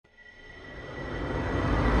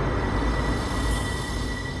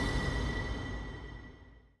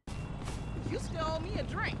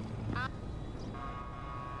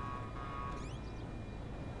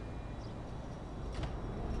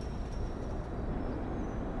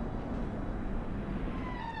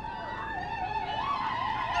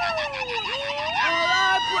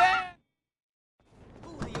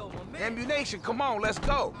Ammunition, come on, let's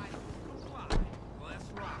go.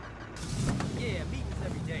 Yeah, meetings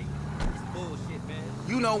every day. It's bullshit, man.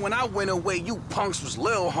 You know, when I went away, you punks was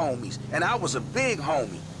little homies, and I was a big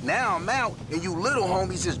homie. Now I'm out, and you little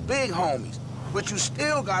homies is big homies. But you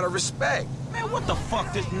still gotta respect. Man, what the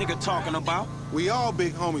fuck this nigga talking about? We all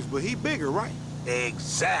big homies, but he bigger, right?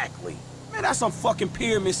 Exactly. Man, that's some fucking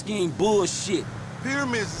pyramid scheme bullshit.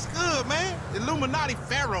 Pyramids is good, man. Illuminati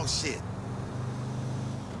pharaoh shit.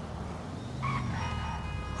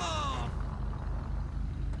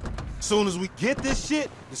 Soon as we get this shit,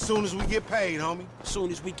 as soon as we get paid, homie. As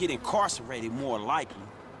soon as we get incarcerated, more likely.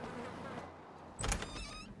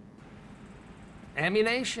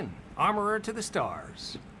 Ammunition. Armorer to the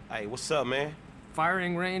stars. Hey, what's up, man?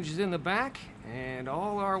 Firing range is in the back, and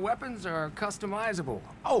all our weapons are customizable.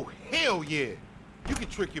 Oh, hell yeah. You can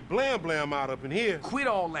trick your blam-blam out up in here. Quit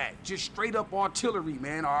all that. Just straight up artillery,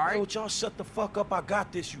 man, all right? Yo, y'all shut the fuck up. I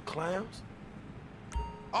got this, you clowns.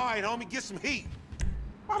 All right, homie, get some heat.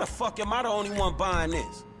 Why the fuck am I the only one buying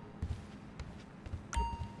this?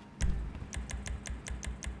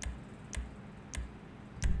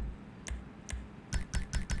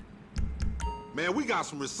 Man, we got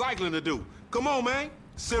some recycling to do. Come on, man.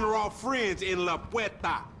 Send her off friends in La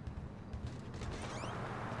Puerta.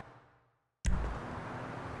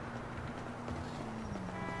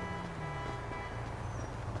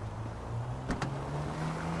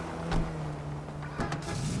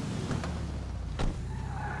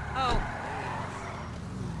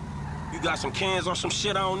 You got some cans or some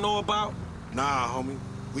shit I don't know about? Nah, homie.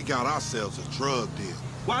 We got ourselves a drug deal.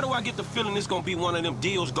 Why do I get the feeling it's gonna be one of them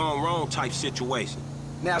deals gone wrong type situation?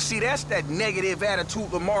 Now, see, that's that negative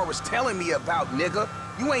attitude Lamar was telling me about, nigga.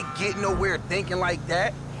 You ain't getting nowhere thinking like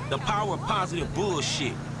that. The power of positive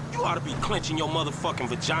bullshit. You ought to be clenching your motherfucking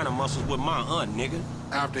vagina muscles with my aunt, nigga.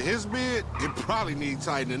 After his bid, it probably need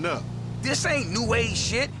tightening up. This ain't new age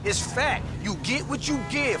shit, it's fact. You get what you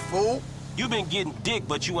give, fool. You been getting dick,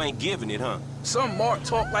 but you ain't giving it, huh? Some Mark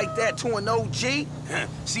talk like that to an OG?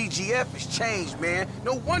 CGF has changed, man.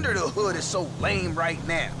 No wonder the hood is so lame right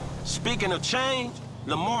now. Speaking of change,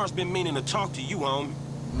 Lamar's been meaning to talk to you, homie.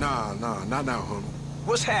 Nah, not now, homie.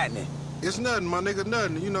 What's happening? It's nothing, my nigga,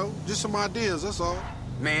 nothing, you know. Just some ideas, that's all.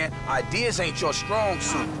 Man, ideas ain't your strong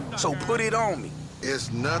suit, so put it on me.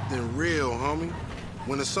 It's nothing real, homie.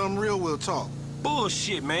 When it's something real, we'll talk.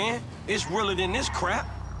 Bullshit, man. It's realer than this crap.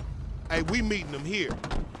 Hey, we meeting them here.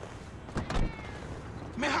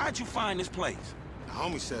 Man, how'd you find this place? The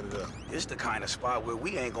homie set it up. It's the kind of spot where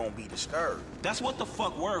we ain't gonna be disturbed. That's what the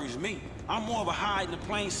fuck worries me. I'm more of a hide in the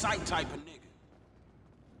plain sight type of nigga.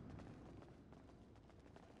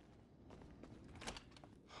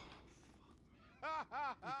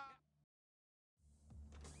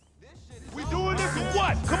 We doing this or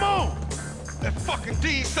what? Come on! That fucking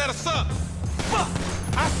D set us up. Fuck!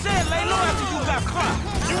 I said lay low after you got caught.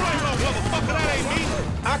 You ain't no motherfucker, that ain't me.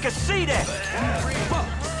 I can see that.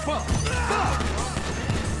 Fuck!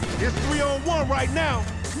 It's 3-on-1 right now.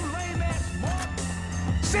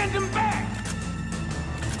 Send him back!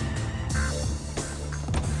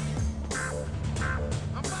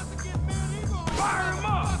 I'm about to get medieval. Fire him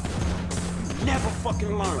up! Never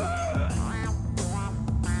fucking learn.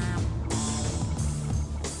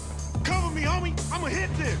 Cover me, homie. I'ma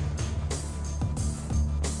hit this.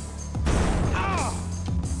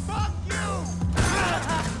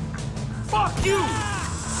 Fuck you!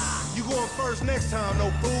 You going first next time, no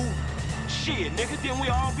fool. Shit, nigga, then we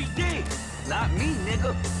all be dead. Not me,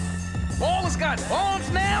 nigga. Ballers got bombs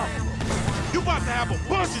now? You about to have a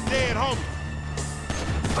bunch of dead homies.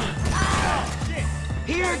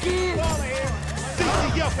 Here again?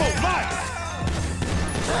 CCF for life.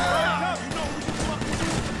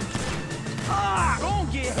 Gon'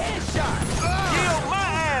 get headshot. Kill my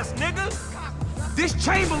ass, nigga. This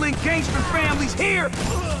Chamberlain gangster family's here!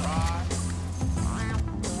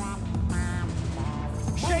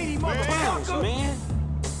 Shady motherfucker, man.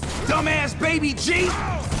 Dumbass baby G!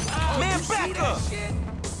 Man, back up.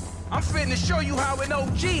 I'm finna show you how an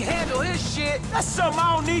OG handle his shit. That's something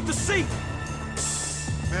I don't need to see.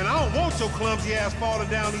 Man, I don't want your clumsy ass falling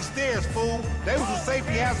down these stairs, fool. They was a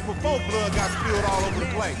safety hazard before blood got spilled all over the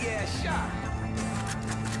place. Yeah, shot.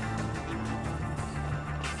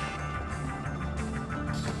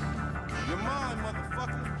 You're mine,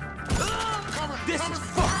 motherfucker. This is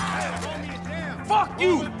fuck. Fuck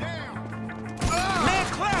you. Man,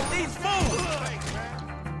 clap these fools.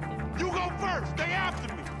 You go first. Stay after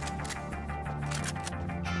me.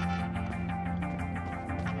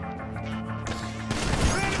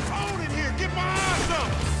 Man, it's on in here. Get behind them.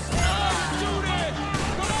 Do this.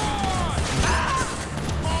 Come on.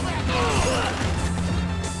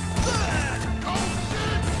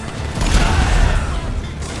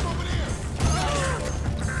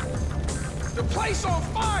 place on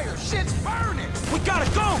fire! Shit's burning! We gotta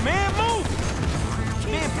go, man. Move!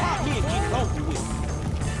 Man, pop me and get it over with.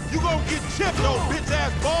 You gonna get chipped, old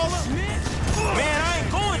bitch-ass baller? Man, I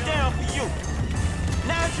ain't going down for you.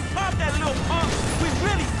 Now that you pop that little punk, we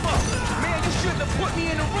really fucked. Man, you shouldn't have put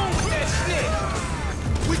me in the room with that shit!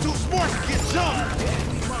 We too smart to get jumped.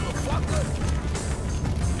 Motherfucker!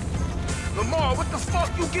 Lamar, what the fuck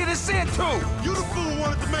you get us into? You the fool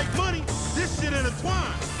wanted to make money. This shit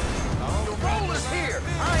intertwined. The roller's here!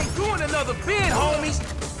 I ain't doing another bid, homies!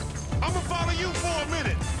 I'ma follow you for a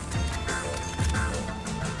minute.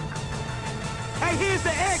 Hey, here's the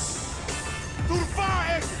exit. Through the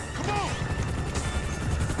fire exit. Come on.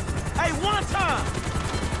 Hey, one time.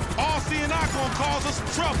 RC and I gonna cause us some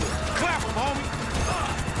trouble. Clap 'em, homie.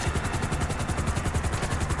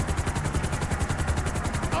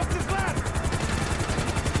 Up this ladder.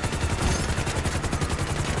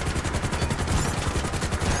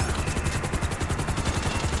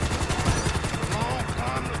 Long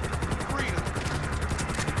time to freedom.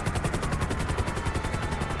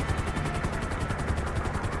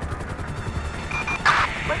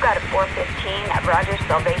 We've got a 415 at Rogers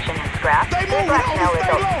Salvation and Scrap. Stay There's moving, rationale homie, stay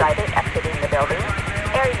results low. cited exiting the building.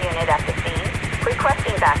 Air unit at the scene.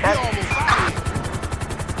 Requesting We backup. almost out.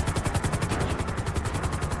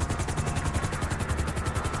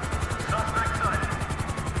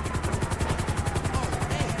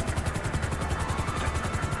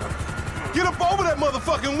 Get up over that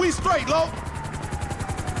motherfucker and we straight, low.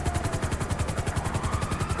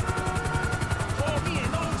 Call me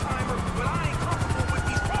an old-timer, but I ain't comfortable with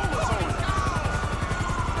these rollers on.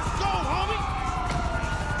 Let's go, homie.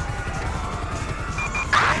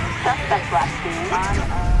 Suspect last seen on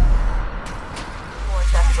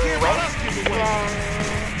 4th Freeway. In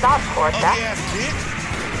South Corsa. Ugly ass bitch.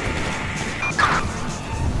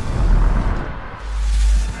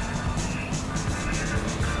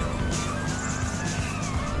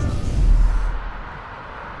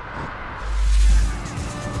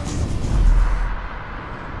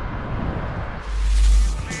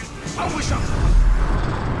 I wish I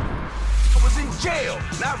was in jail,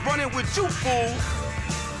 not running with you, fool.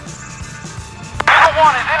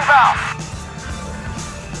 Wanted inbound.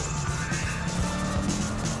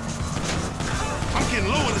 I'm getting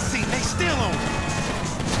low in the seat. They still on.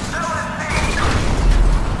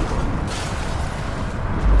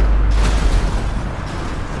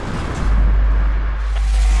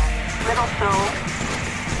 Little Soul.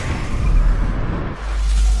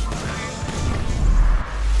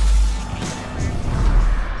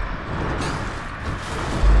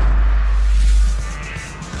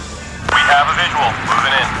 Have a visual.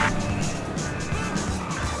 Moving in.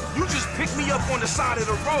 You just picked me up on the side of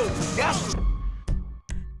the road. That's the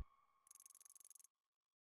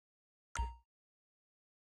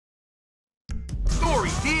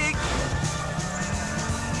story, dig?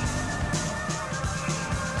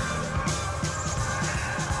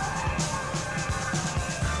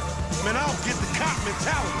 Man, I don't get the cop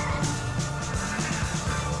mentality.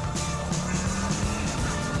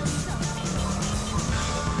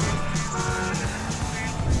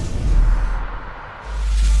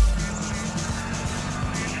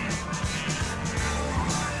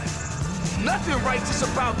 Nothing righteous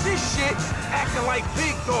about this shit, acting like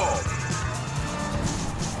big dog.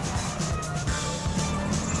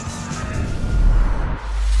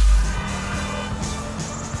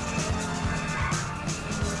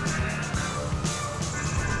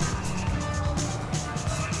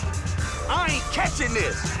 I ain't catching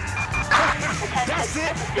this. That's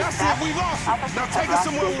it. That's it. We lost it. Now take us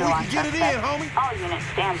somewhere where we can get it in, homie. All units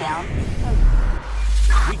stand down.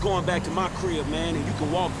 We going back to my crib, man, and you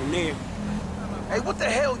can walk from there. Hey, what the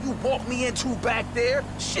hell you walked me into back there?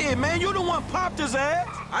 Shit, man, you the one popped his ass.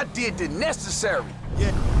 I did the necessary. Yeah.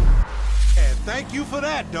 And thank you for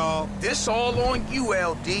that, dawg. This all on you,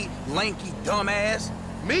 LD, lanky dumbass.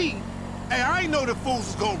 Me? Hey, I ain't know the fools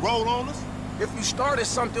was gonna roll on us. If you started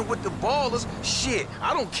something with the ballers, shit,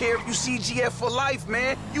 I don't care if you CGF for life,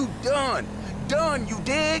 man. You done. Done, you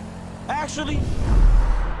dig? Actually,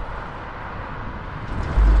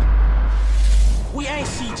 we ain't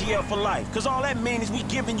CGL for life, because all that means is we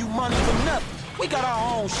giving you money for nothing. We got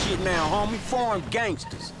our own shit now, homie. Foreign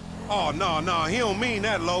gangsters. Oh, no, he don't mean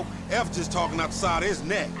that, Lo. F just talking out the side of his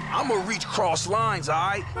neck. I'ma reach cross lines,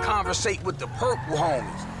 alright? Conversate with the purple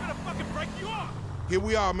homies. Here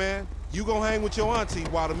we are, man. You gonna hang with your auntie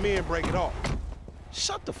while the men break it off.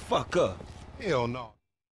 Shut the fuck up. Hell no.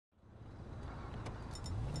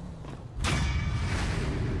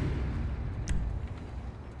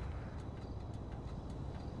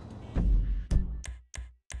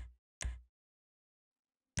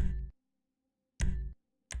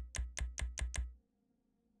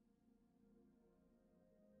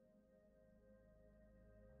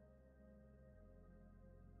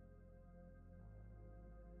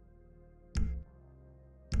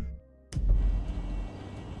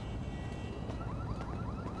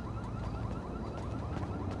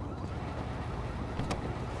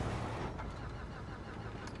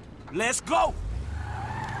 Let's go.